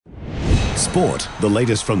Sport, the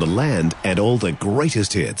latest from the land and all the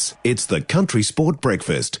greatest hits. It's the Country Sport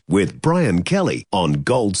Breakfast with Bryan Kelly on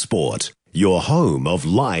Gold Sport, your home of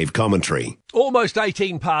live commentary. Almost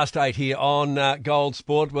 18 past 8 here on Gold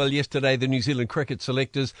Sport. Well, yesterday the New Zealand cricket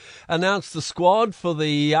selectors announced the squad for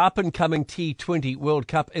the up-and-coming T20 World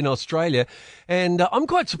Cup in Australia. And I'm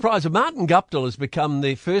quite surprised that Martin Guptill has become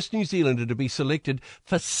the first New Zealander to be selected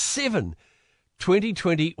for 7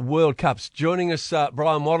 2020 World Cups. Joining us,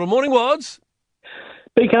 Bryan Waddle. Morning, Wads.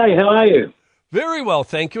 BK, how are you? Very well,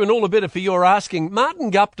 thank you, and all the better for your asking. Martin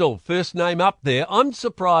Guptill, first name up there. I'm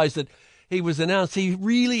surprised that he was announced. He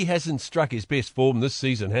really hasn't struck his best form this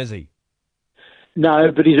season, has he?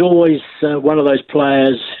 No, but he's always one of those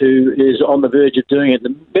players who is on the verge of doing it.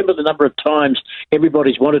 Remember the number of times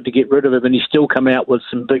everybody's wanted to get rid of him and he's still come out with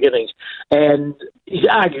some big innings. And he's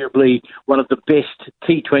arguably one of the best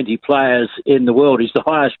T20 players in the world. He's the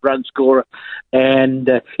highest run scorer. And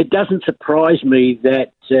it doesn't surprise me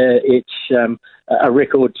that it's a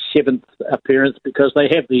record 7th appearance, because they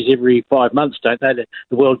have these every 5 months, don't they?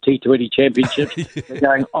 The World T20 Championships. Yeah. They're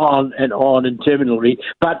going on interminably.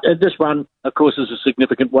 But this one, of course, is a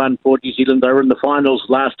significant one for New Zealand. They were in the finals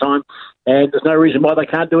last time, and there's no reason why they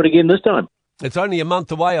can't do it again this time. It's only a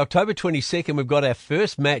month away. October 22nd, we've got our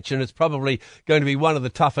first match, and it's probably going to be one of the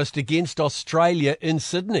toughest against Australia in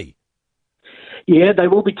Sydney. Yeah, they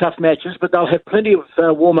will be tough matches, but they'll have plenty of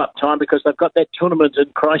warm-up time, because they've got that tournament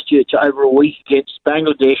in Christchurch over a week against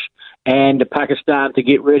Bangladesh and Pakistan to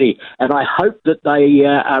get ready. And I hope that they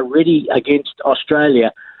are ready against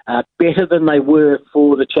Australia better than they were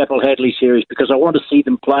for the Chappell Hadley series, because I want to see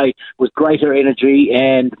them play with greater energy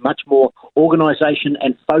and much more organisation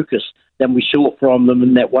and focus than we saw from them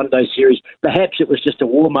in that one-day series. Perhaps it was just a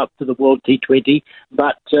warm-up to the World T20,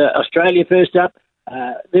 but Australia first up.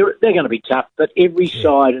 They're going to be tough, but every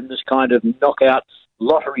side in this kind of knockout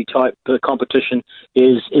lottery type competition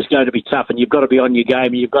is going to be tough, and you've got to be on your game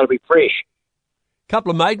and you've got to be fresh.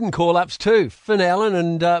 Couple of maiden call-ups too, Finn Allen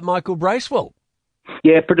and Michael Bracewell.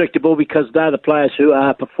 Yeah, predictable, because they're the players who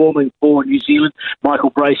are performing for New Zealand.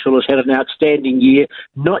 Michael Bracewell has had an outstanding year.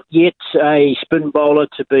 Not yet a spin bowler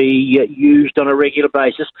to be used on a regular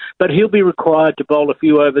basis, but he'll be required to bowl a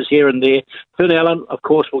few overs here and there. Finn Allen, of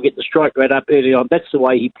course, will get the strike rate up early on. That's the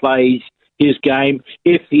way he plays his game,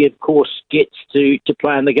 if he, of course, gets to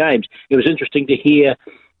play in the games. It was interesting to hear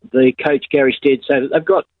the coach, Gary Stead, say that they've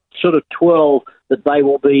got sort of 12 that they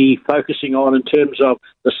will be focusing on in terms of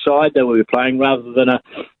the side they will be playing, rather than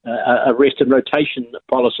a rest and rotation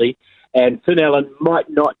policy. And Finn Allen might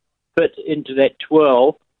not fit into that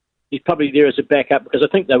 12. He's probably there as a backup, because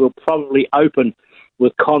I think they will probably open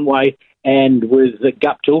with Conway and with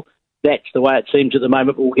Guptill. That's the way it seems at the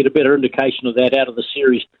moment, but we'll get a better indication of that out of the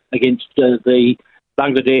series against the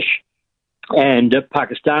Bangladesh and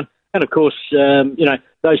Pakistan. And, of course,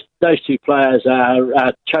 those two players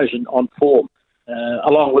are chosen on form,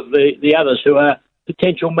 along with the others who are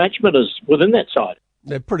potential match winners within that side.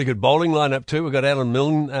 They're a pretty good bowling lineup too. We've got Adam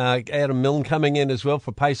Milne coming in as well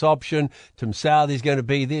for pace option. Tim Southey's going to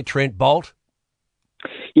be there. Trent Bolt.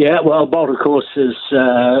 Yeah, well, Bolt, of course, is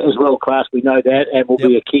world class. We know that, and will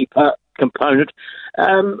be a key component.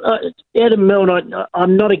 Adam Milne,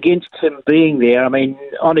 I'm not against him being there. I mean,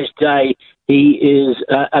 on his day, he is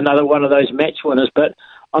another one of those match winners, but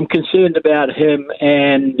I'm concerned about him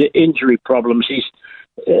and injury problems. He's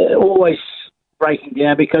always breaking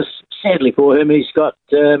down, because sadly for him, he's got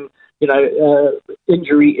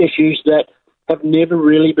injury issues that have never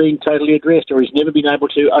really been totally addressed, or he's never been able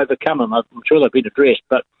to overcome them. I'm sure they've been addressed,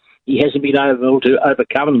 but he hasn't been able to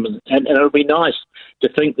overcome them. And it'll be nice to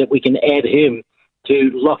think that we can add him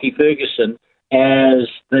to Lockie Ferguson as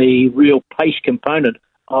the real pace component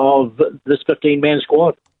of this 15-man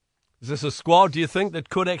squad. Is this a squad, do you think, that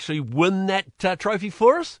could actually win that trophy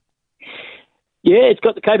for us? Yeah, it's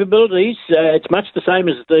got the capabilities. It's much the same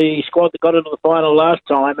as the squad that got into the final last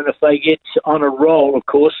time, and if they get on a roll, of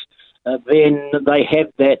course, then they have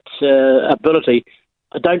that ability.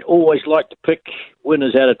 I don't always like to pick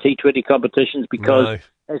winners out of T20 competitions, because,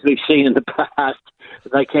 as we've seen in the past,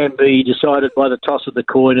 they can be decided by the toss of the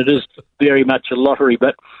coin. It is very much a lottery,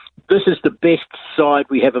 but this is the best side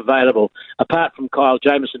we have available. Apart from Kyle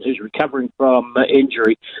Jamieson, who's recovering from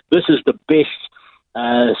injury, this is the best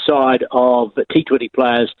side of T20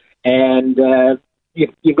 players, and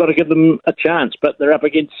you've got to give them a chance, but they're up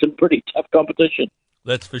against some pretty tough competition.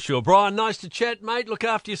 That's for sure. Bryan, nice to chat, mate. Look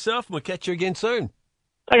after yourself, and we'll catch you again soon.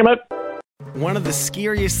 Thank you, mate. One of the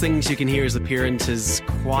scariest things you can hear as a parent is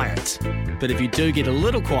quiet. But if you do get a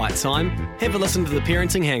little quiet time, have a listen to The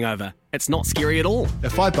Parenting Hangover. it's not scary at all.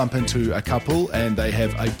 If I bump into a couple and they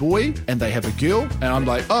have a boy and they have a girl, and I'm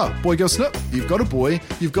like, oh, boy, girl, snip. You've got a boy,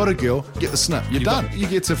 you've got a girl, get the snip. You're done. You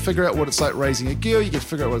get to figure out what it's like raising a girl, you get to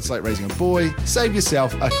figure out what it's like raising a boy, save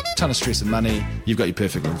yourself a ton of stress and money. You've got your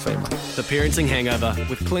perfect little family. The Parenting Hangover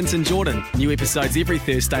with Clint and Jordan. New episodes every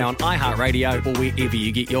Thursday on iHeartRadio or wherever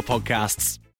you get your podcasts.